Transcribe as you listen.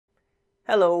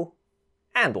Hello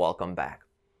and welcome back.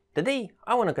 Today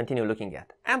I want to continue looking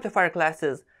at amplifier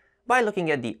classes by looking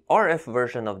at the RF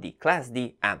version of the Class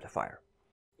D amplifier.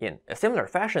 In a similar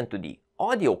fashion to the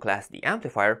audio Class D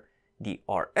amplifier, the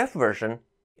RF version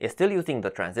is still using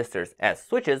the transistors as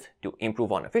switches to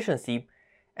improve on efficiency,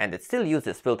 and it still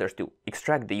uses filters to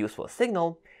extract the useful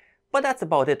signal, but that's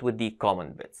about it with the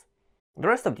common bits. The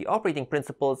rest of the operating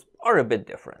principles are a bit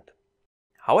different.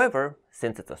 However,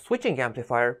 since it's a switching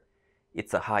amplifier,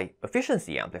 it's a high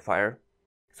efficiency amplifier,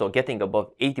 so getting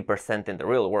above 80% in the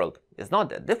real world is not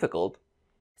that difficult,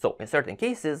 so in certain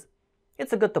cases,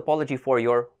 it's a good topology for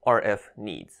your RF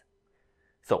needs.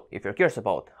 So if you're curious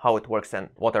about how it works and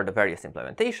what are the various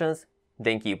implementations,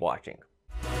 then keep watching.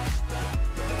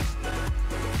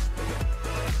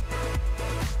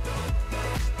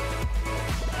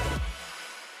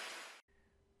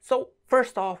 So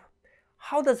first off,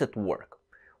 how does it work?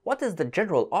 What is the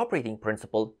general operating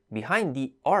principle behind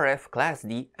the RF Class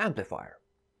D amplifier?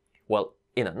 Well,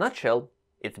 in a nutshell,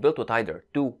 it's built with either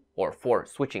 2 or 4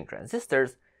 switching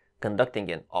transistors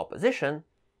conducting in opposition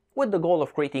with the goal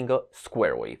of creating a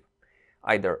square wave,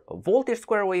 either a voltage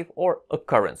square wave or a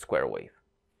current square wave.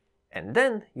 And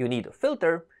then you need a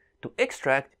filter to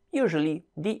extract usually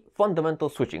the fundamental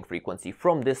switching frequency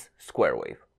from this square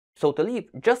wave, so to leave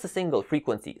just a single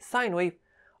frequency sine wave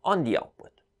on the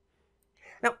output.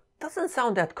 Now, doesn't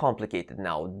sound that complicated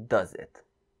now, does it?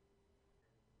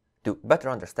 To better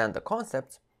understand the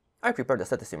concepts, I prepared a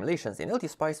set of simulations in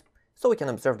LTSpice so we can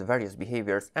observe the various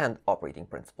behaviors and operating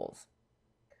principles.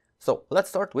 So let's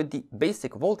start with the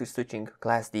basic voltage switching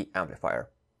Class D amplifier.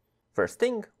 First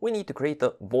thing, we need to create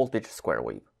a voltage square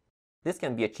wave. This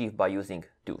can be achieved by using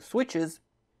 2 switches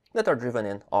that are driven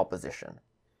in opposition.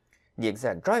 The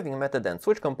exact driving method and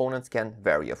switch components can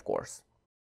vary, of course.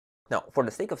 Now, for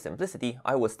the sake of simplicity,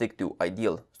 I will stick to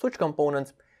ideal switch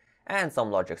components and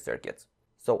some logic circuits.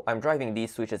 So I'm driving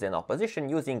these switches in opposition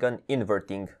using an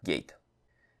inverting gate.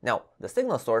 Now, the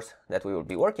signal source that we will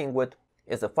be working with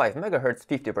is a 5 MHz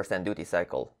 50% duty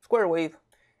cycle square wave,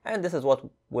 and this is what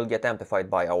will get amplified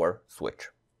by our switch.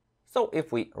 So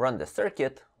if we run the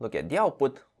circuit, look at the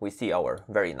output, we see our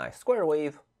very nice square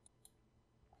wave,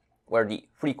 where the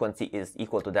frequency is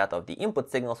equal to that of the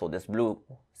input signal, so this blue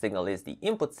signal is the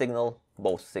input signal,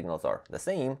 both signals are the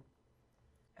same.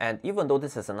 And even though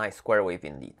this is a nice square wave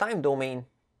in the time domain,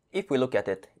 if we look at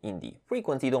it in the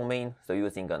frequency domain, so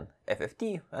using an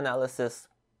FFT analysis,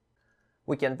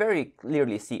 we can very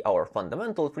clearly see our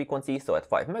fundamental frequency, so at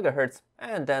 5 MHz,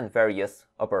 and then various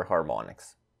upper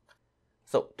harmonics.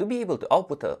 So to be able to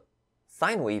output a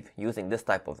sine wave using this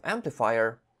type of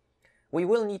amplifier, we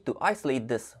will need to isolate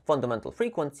this fundamental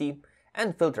frequency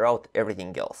and filter out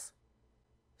everything else.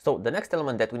 So the next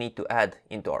element that we need to add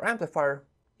into our amplifier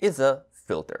is a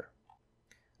filter.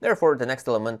 Therefore, the next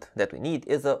element that we need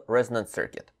is a resonant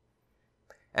circuit.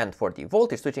 And for the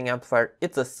voltage switching amplifier,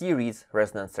 it's a series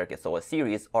resonant circuit, so a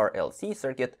series RLC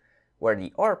circuit, where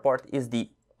the R part is the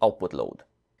output load.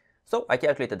 So I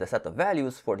calculated a set of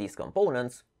values for these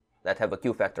components that have a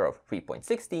Q factor of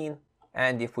 3.16,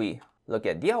 and if we look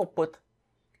at the output,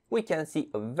 we can see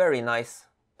a very nice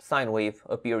sine wave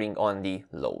appearing on the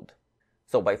load.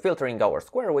 So by filtering our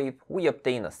square wave, we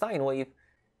obtain a sine wave,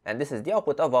 and this is the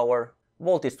output of our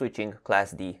voltage switching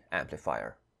Class D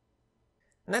amplifier.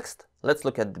 Next, let's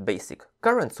look at the basic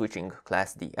current switching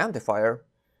Class D amplifier.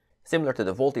 Similar to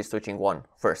the voltage switching one,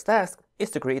 first task is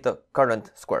to create a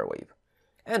current square wave.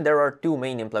 And there are 2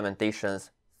 main implementations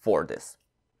for this.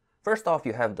 First off,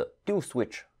 you have the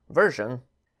 2-switch version,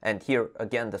 and here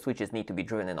again the switches need to be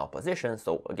driven in opposition,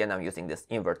 so again I'm using this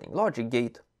inverting logic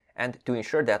gate, and to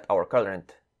ensure that our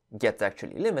current gets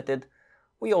actually limited,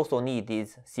 we also need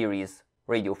these series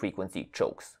radio frequency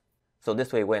chokes. So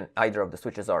this way, when either of the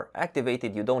switches are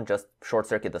activated, you don't just short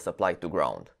circuit the supply to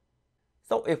ground.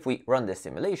 So if we run this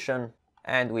simulation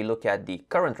and we look at the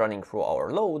current running through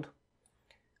our load,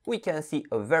 we can see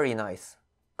a very nice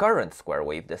current square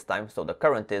wave this time, so the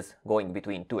current is going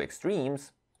between 2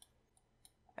 extremes,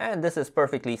 and this is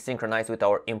perfectly synchronized with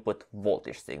our input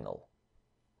voltage signal.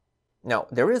 Now,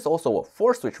 there is also a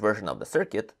 4-switch version of the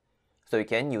circuit, so you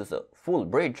can use a full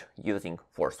bridge using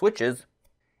 4 switches,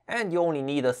 and you only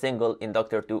need a single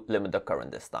inductor to limit the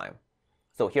current this time.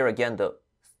 So here again the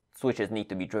switches need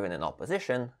to be driven in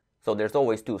opposition, so there's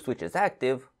always 2 switches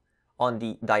active on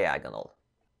the diagonal.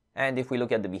 And if we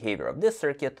look at the behavior of this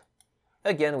circuit,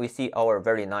 again we see our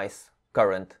very nice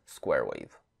current square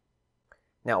wave.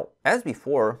 Now, as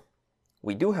before,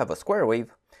 we do have a square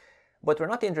wave, but we're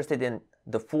not interested in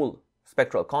the full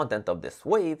spectral content of this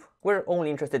wave, we're only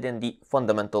interested in the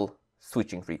fundamental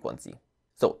switching frequency.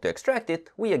 So to extract it,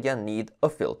 we again need a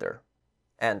filter.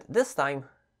 And this time,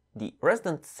 the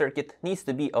resonant circuit needs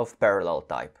to be of parallel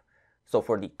type. So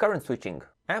for the current switching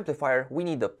amplifier, we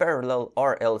need a parallel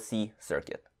RLC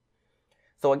circuit.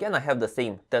 So again, I have the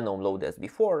same 10 ohm load as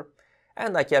before,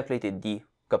 and I calculated the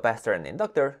capacitor and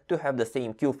inductor to have the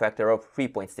same Q factor of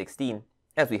 3.16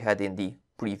 as we had in the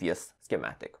previous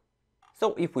schematic.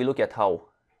 So if we look at how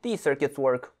these circuits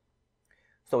work,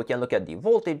 so we can look at the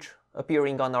voltage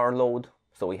appearing on our load,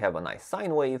 so we have a nice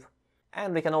sine wave,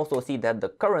 and we can also see that the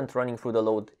current running through the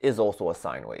load is also a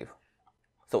sine wave.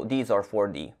 So these are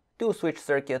for the 2-switch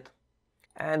circuit,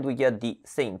 and we get the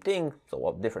same thing, so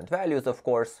of different values of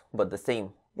course, but the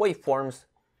same waveforms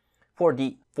for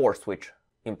the 4-switch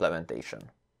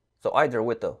implementation. So either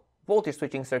with a voltage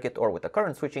switching circuit or with a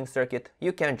current switching circuit,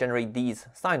 you can generate these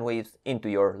sine waves into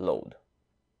your load.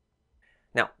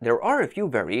 Now, there are a few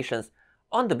variations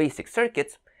on the basic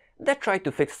circuits that try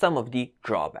to fix some of the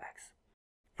drawbacks.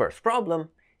 First problem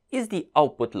is the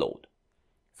output load.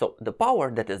 So the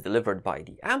power that is delivered by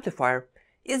the amplifier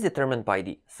is determined by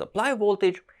the supply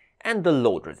voltage and the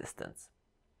load resistance.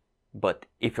 But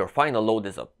if your final load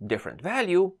is a different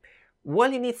value,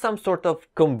 well, you need some sort of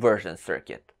conversion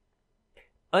circuit,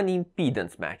 an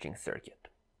impedance matching circuit.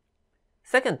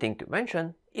 Second thing to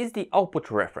mention is the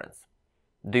output reference.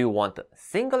 Do you want a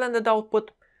single-ended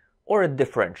output or a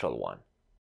differential one?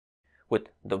 With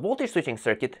the voltage switching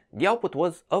circuit, the output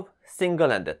was of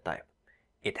single-ended type.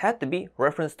 It had to be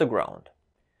referenced to ground.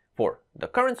 For the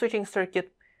current switching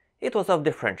circuit, it was of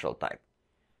differential type.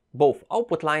 Both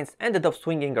output lines ended up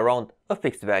swinging around a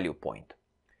fixed value point.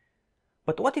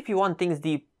 But what if you want things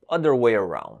the other way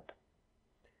around?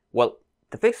 Well,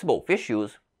 to fix both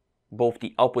issues, both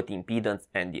the output impedance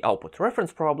and the output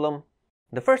reference problem,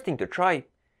 the first thing to try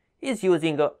is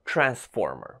using a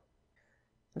transformer.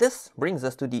 This brings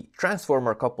us to the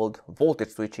transformer-coupled voltage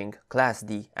switching Class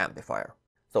D amplifier.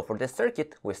 So for this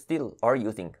circuit, we still are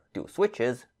using 2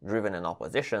 switches driven in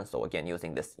opposition, so again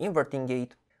using this inverting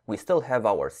gate. We still have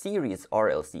our series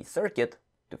RLC circuit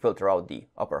to filter out the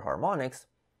upper harmonics,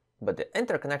 but the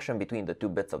interconnection between the 2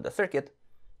 bits of the circuit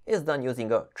is done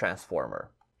using a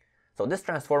transformer. So this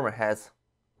transformer has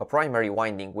a primary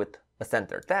winding with a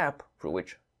center tap through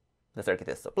which the circuit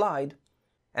is supplied,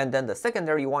 and then the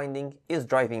secondary winding is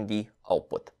driving the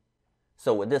output.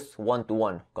 So with this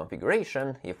 1-to-1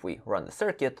 configuration, if we run the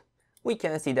circuit, we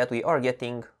can see that we are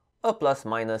getting a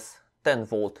plus-minus 10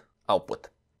 volt output,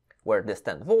 where this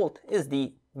 10 volt is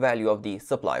the value of the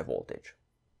supply voltage.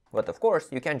 But of course,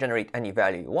 you can generate any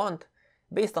value you want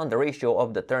based on the ratio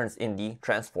of the turns in the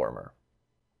transformer.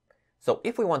 So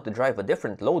if we want to drive a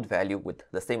different load value with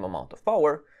the same amount of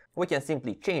power, we can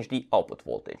simply change the output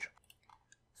voltage.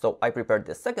 So I prepared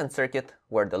this second circuit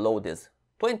where the load is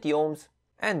 20 ohms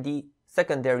and the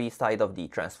secondary side of the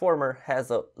transformer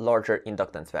has a larger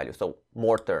inductance value, so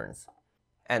more turns.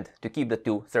 And to keep the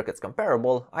 2 circuits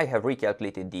comparable, I have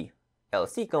recalculated the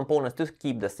LC components to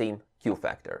keep the same Q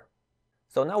factor.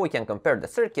 So now we can compare the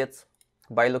circuits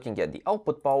by looking at the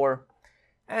output power,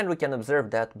 and we can observe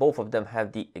that both of them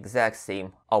have the exact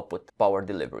same output power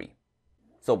delivery.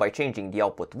 So by changing the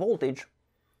output voltage,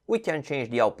 we can change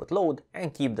the output load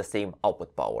and keep the same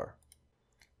output power.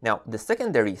 Now, the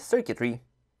secondary circuitry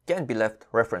can be left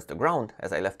referenced to ground,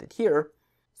 as I left it here,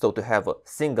 so to have a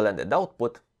single-ended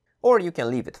output, or you can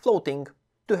leave it floating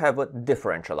to have a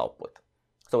differential output.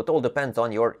 So it all depends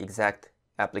on your exact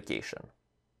application.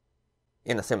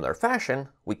 In a similar fashion,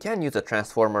 we can use a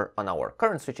transformer on our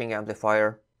current switching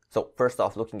amplifier. So first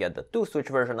off, looking at the 2-switch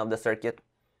version of the circuit,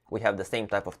 we have the same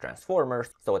type of transformers,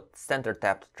 so a center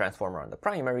tapped transformer on the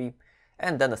primary,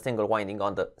 and then a single winding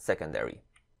on the secondary.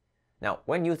 Now,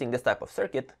 when using this type of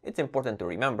circuit, it's important to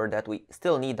remember that we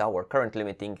still need our current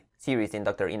limiting series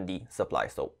inductor in the supply,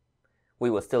 so we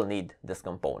will still need this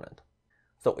component.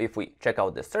 So if we check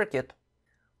out this circuit,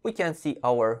 we can see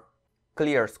our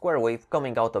clear square wave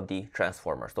coming out of the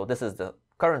transformer. So this is the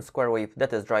current square wave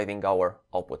that is driving our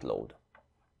output load.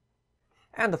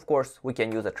 And of course, we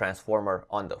can use a transformer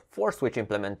on the 4-switch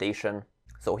implementation.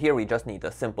 So here we just need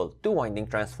a simple 2-winding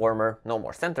transformer, no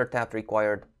more center tap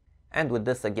required. And with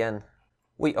this again,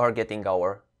 we are getting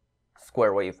our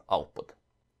square wave output.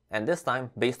 And this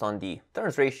time, based on the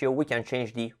turns ratio, we can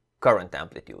change the current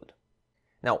amplitude.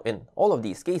 Now, in all of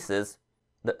these cases,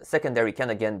 the secondary can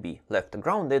again be left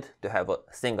grounded to have a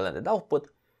single-ended output,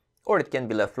 or it can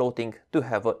be left floating to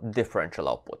have a differential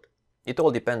output. It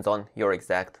all depends on your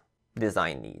exact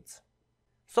design needs.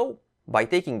 So, by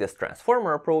taking this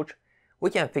transformer approach,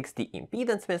 we can fix the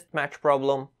impedance mismatch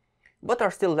problem, but are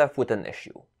still left with an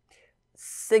issue: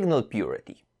 signal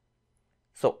purity.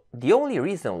 So, the only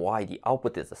reason why the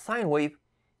output is a sine wave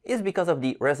is because of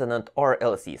the resonant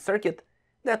RLC circuit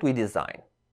that we design.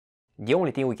 The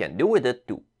only thing we can do with it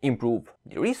to improve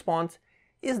the response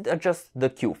is adjust the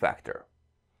Q factor.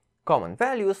 Common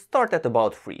values start at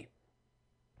about 3.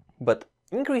 But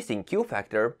increasing Q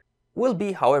factor will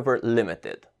be, however,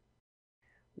 limited.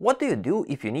 What do you do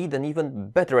if you need an even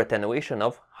better attenuation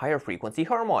of higher frequency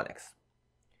harmonics?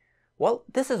 Well,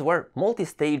 this is where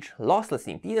multi-stage lossless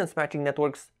impedance matching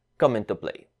networks come into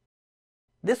play.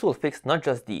 This will fix not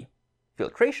just the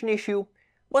filtration issue,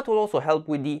 but will also help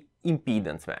with the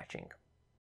impedance matching.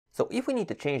 So if we need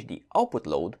to change the output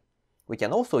load, we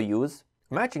can also use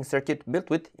a matching circuit built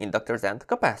with inductors and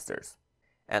capacitors.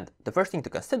 And the first thing to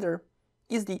consider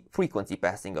is the frequency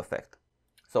passing effect.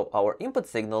 So our input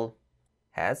signal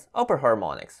has upper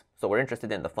harmonics, so we're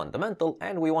interested in the fundamental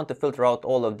and we want to filter out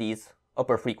all of these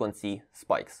upper frequency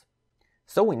spikes.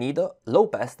 So we need a low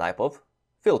pass type of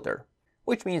filter,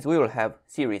 which means we will have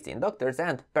series inductors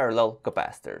and parallel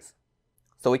capacitors.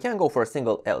 So we can go for a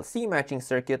single LC matching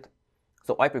circuit.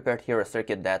 So I prepared here a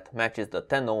circuit that matches the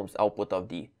 10 ohms output of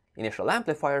the initial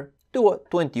amplifier to a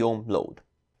 20 ohm load.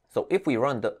 So if we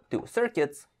run the two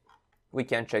circuits, we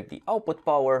can check the output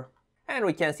power and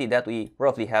we can see that we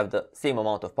roughly have the same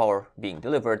amount of power being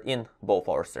delivered in both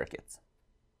our circuits.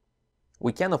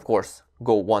 We can of course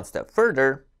go one step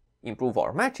further, improve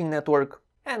our matching network,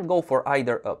 and go for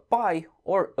either a pi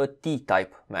or a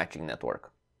T-type matching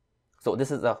network. So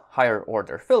this is a higher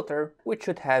order filter, which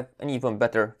should have an even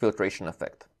better filtration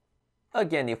effect.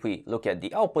 Again, if we look at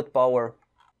the output power,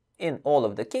 in all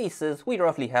of the cases, we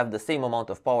roughly have the same amount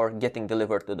of power getting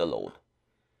delivered to the load.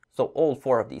 So all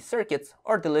 4 of these circuits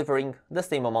are delivering the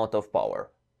same amount of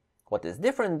power. What is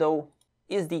different though,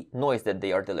 is the noise that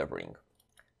they are delivering.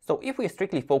 So if we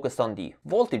strictly focus on the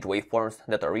voltage waveforms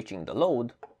that are reaching the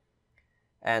load,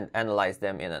 and analyze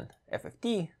them in an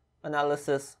FFT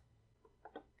analysis,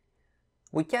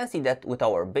 we can see that with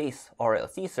our base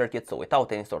RLC circuit, so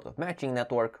without any sort of matching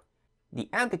network, the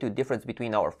amplitude difference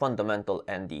between our fundamental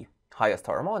and the highest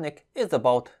harmonic is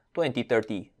about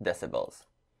 20-30 decibels.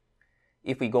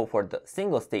 If we go for the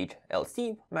single stage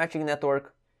LC matching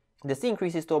network, this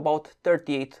increases to about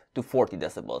 38 to 40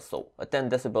 decibels, so a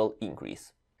 10 decibel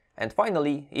increase. And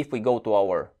finally, if we go to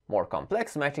our more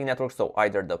complex matching networks, so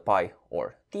either the pi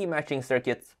or T matching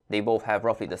circuits, they both have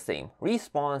roughly the same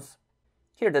response.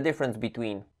 Here the difference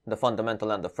between the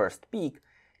fundamental and the first peak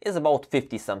is about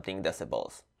 50 something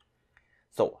decibels.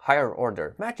 So higher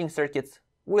order matching circuits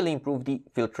will improve the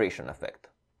filtration effect.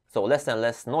 So less and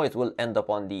less noise will end up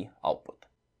on the output.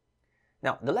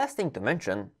 Now the last thing to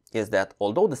mention is that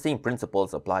although the same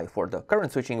principles apply for the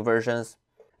current switching versions,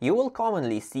 you will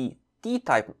commonly see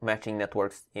T-type matching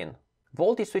networks in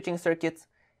voltage switching circuits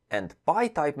and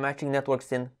pi-type matching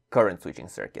networks in current switching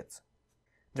circuits.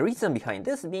 The reason behind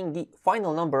this being the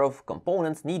final number of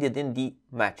components needed in the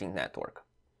matching network.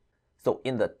 So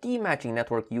in the T matching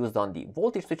network used on the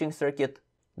voltage switching circuit,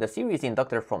 the series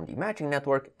inductor from the matching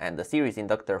network and the series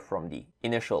inductor from the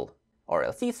initial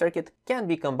RLC circuit can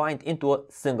be combined into a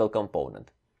single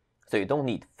component. So you don't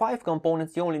need 5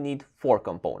 components, you only need 4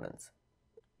 components.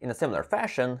 In a similar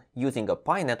fashion, using a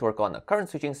pi network on a current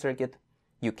switching circuit,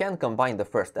 you can combine the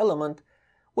first element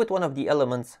with one of the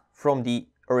elements from the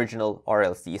original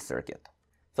RLC circuit.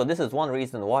 So this is one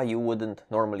reason why you wouldn't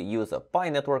normally use a pi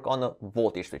network on a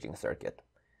voltage switching circuit,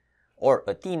 or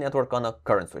a T network on a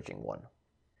current switching one.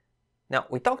 Now,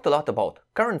 we talked a lot about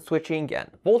current switching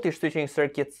and voltage switching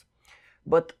circuits,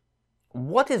 but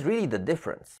what is really the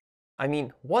difference? I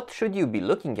mean, what should you be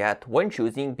looking at when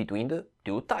choosing between the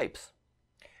two types?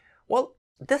 Well,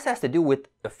 this has to do with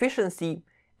efficiency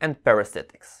and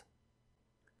parasitics.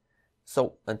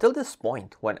 So until this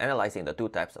point, when analyzing the two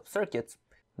types of circuits,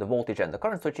 the voltage and the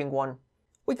current switching one,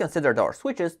 we considered our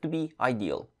switches to be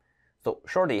ideal. So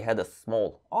sure, they had a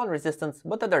small on resistance,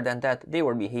 but other than that, they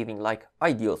were behaving like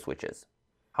ideal switches.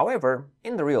 However,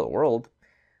 in the real world,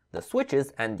 the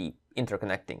switches and the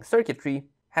interconnecting circuitry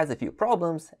has a few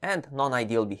problems and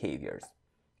non-ideal behaviors.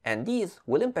 And these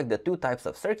will impact the two types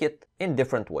of circuit in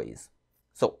different ways.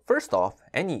 So first off,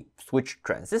 any switch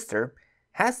transistor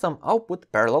has some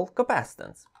output parallel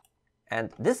capacitance. And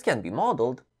this can be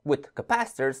modeled with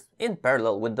capacitors in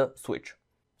parallel with the switch.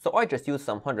 So I just used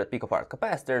some 100 picofarad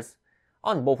capacitors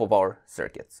on both of our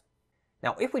circuits.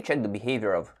 Now if we check the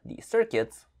behavior of these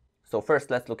circuits, so first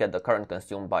let's look at the current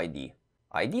consumed by the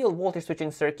ideal voltage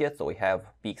switching circuit. So we have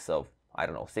peaks of,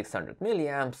 600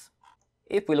 milliamps.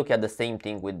 If we look at the same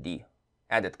thing with the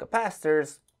added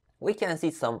capacitors, we can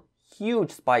see some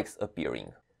huge spikes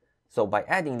appearing. So by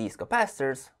adding these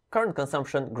capacitors, current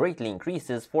consumption greatly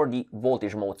increases for the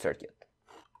voltage mode circuit.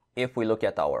 If we look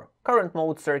at our current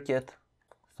mode circuit,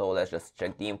 so let's just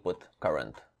check the input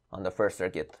current on the first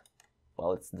circuit,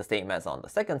 well, it's the same as on the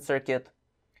second circuit.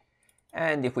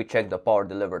 And if we check the power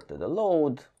delivered to the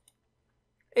load,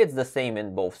 it's the same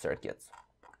in both circuits.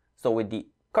 So with the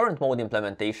current mode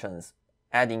implementations,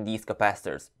 adding these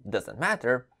capacitors doesn't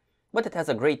matter, but it has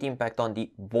a great impact on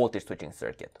the voltage switching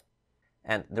circuit.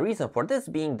 And the reason for this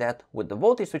being that with the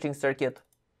voltage switching circuit,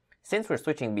 since we're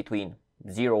switching between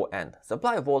 0 and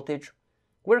supply voltage,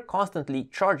 we're constantly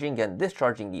charging and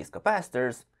discharging these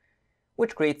capacitors,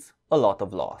 which creates a lot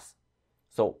of loss.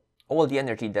 So all the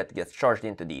energy that gets charged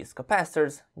into these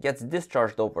capacitors gets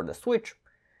discharged over the switch,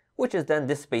 which is then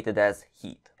dissipated as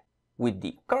heat. With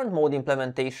the current mode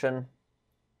implementation,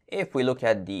 if we look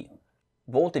at the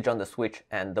voltage on the switch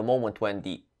and the moment when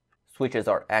the switches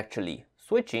are actually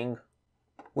switching,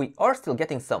 we are still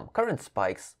getting some current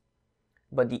spikes,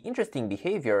 but the interesting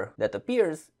behavior that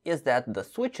appears is that the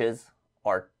switches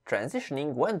are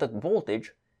transitioning when the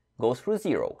voltage goes through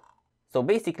 0. So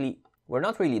basically, we're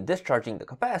not really discharging the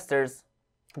capacitors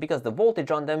because the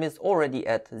voltage on them is already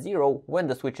at 0 when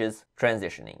the switch is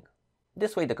transitioning.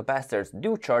 This way the capacitors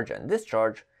do charge and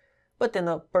discharge, but in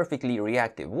a perfectly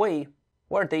reactive way,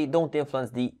 where they don't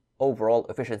influence the overall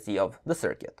efficiency of the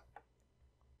circuit.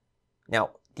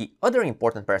 Now, the other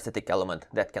important parasitic element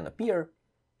that can appear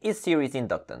is series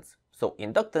inductance, so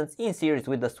inductance in series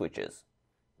with the switches.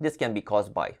 This can be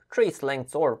caused by trace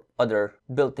lengths or other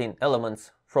built-in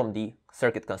elements from the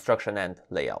circuit construction and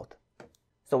layout.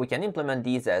 So we can implement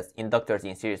these as inductors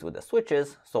in series with the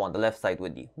switches, so on the left side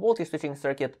with the voltage switching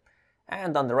circuit,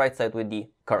 and on the right side with the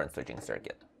current switching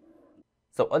circuit.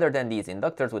 So other than these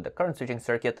inductors with the current switching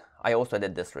circuit, I also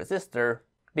added this resistor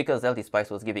because LTSpice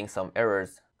was giving some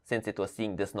errors since it was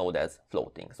seeing this node as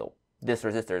floating. So this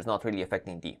resistor is not really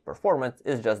affecting the performance,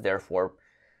 it's just there for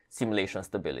simulation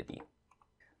stability.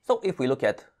 So if we look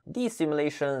at these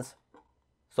simulations,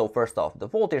 so first off the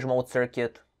voltage mode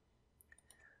circuit,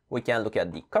 we can look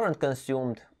at the current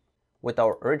consumed. With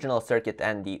our original circuit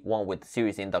and the one with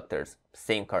series inductors,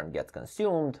 same current gets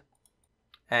consumed.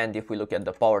 And if we look at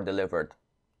the power delivered,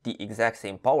 the exact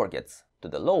same power gets to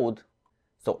the load.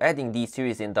 So adding these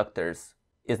series inductors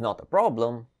is not a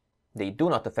problem. They do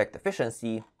not affect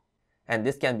efficiency. And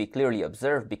this can be clearly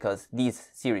observed because these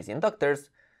series inductors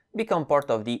become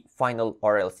part of the final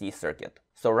RLC circuit.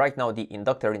 So right now the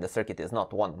inductor in the circuit is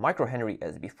not 1 microhenry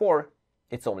as before,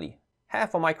 it's only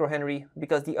half a microhenry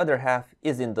because the other half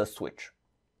is in the switch.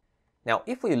 Now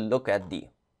if we look at the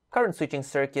current switching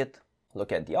circuit,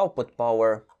 look at the output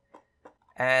power,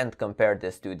 and compare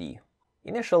this to the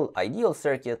initial ideal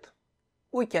circuit,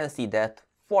 we can see that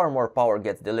far more power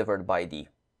gets delivered by the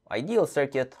ideal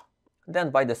circuit than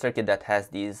by the circuit that has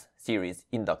these series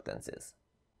inductances.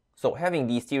 So having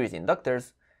these series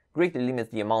inductors greatly limits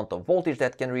the amount of voltage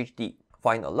that can reach the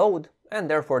final load, and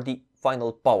therefore the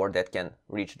final power that can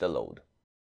reach the load.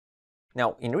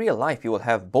 Now in real life you will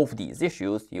have both these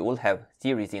issues, you will have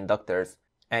series inductors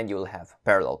and you will have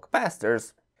parallel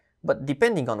capacitors, but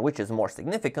depending on which is more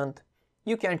significant,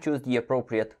 you can choose the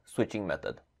appropriate switching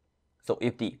method. So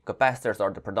if the capacitors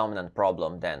are the predominant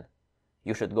problem, then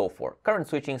you should go for current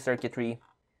switching circuitry.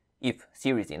 If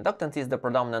series inductance is the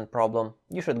predominant problem,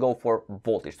 you should go for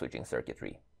voltage switching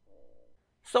circuitry.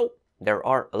 So there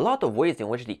are a lot of ways in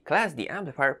which the Class D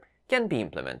amplifier can be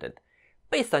implemented,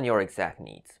 based on your exact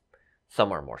needs.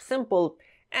 Some are more simple,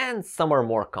 and some are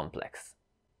more complex.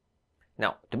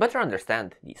 Now, to better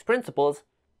understand these principles,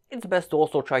 it's best to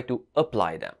also try to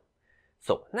apply them.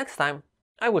 So next time,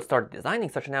 I will start designing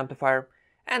such an amplifier,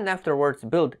 and afterwards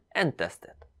build and test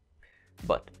it.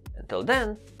 But until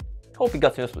then, hope you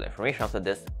got some useful information after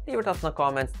this. Leave your thoughts in the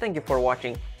comments, thank you for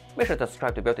watching, make sure to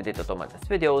subscribe to be up to date with all my latest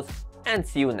videos, and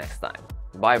see you next time.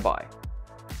 Bye bye.